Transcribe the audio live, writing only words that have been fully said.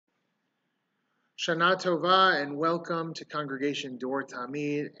Shana Tova and welcome to Congregation Dor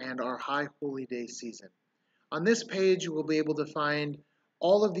Tamid and our High Holy Day season. On this page, you will be able to find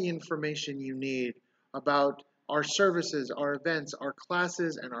all of the information you need about our services, our events, our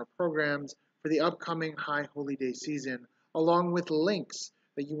classes, and our programs for the upcoming High Holy Day season, along with links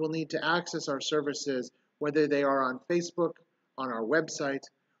that you will need to access our services, whether they are on Facebook, on our website,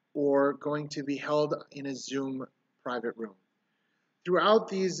 or going to be held in a Zoom private room. Throughout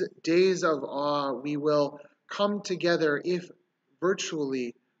these days of awe, we will come together, if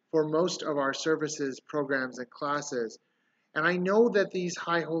virtually, for most of our services, programs, and classes. And I know that these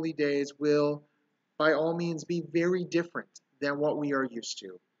High Holy Days will, by all means, be very different than what we are used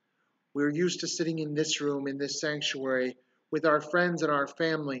to. We're used to sitting in this room, in this sanctuary, with our friends and our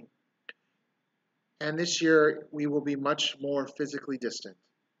family. And this year, we will be much more physically distant.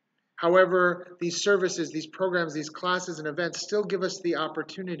 However, these services, these programs, these classes and events still give us the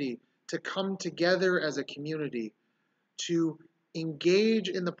opportunity to come together as a community, to engage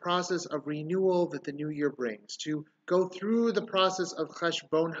in the process of renewal that the new year brings, to go through the process of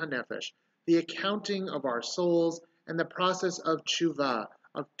Cheshbon HaNefesh, the accounting of our souls, and the process of tshuva,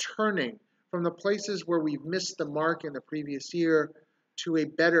 of turning from the places where we've missed the mark in the previous year to a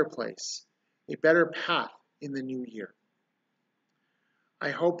better place, a better path in the new year. I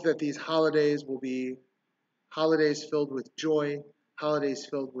hope that these holidays will be holidays filled with joy, holidays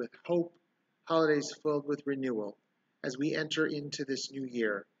filled with hope, holidays filled with renewal as we enter into this new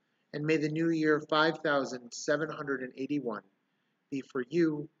year. And may the new year 5781 be for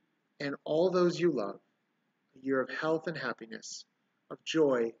you and all those you love, a year of health and happiness, of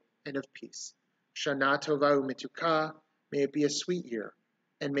joy and of peace. Shana Tova U'Mituka, may it be a sweet year,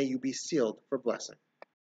 and may you be sealed for blessing.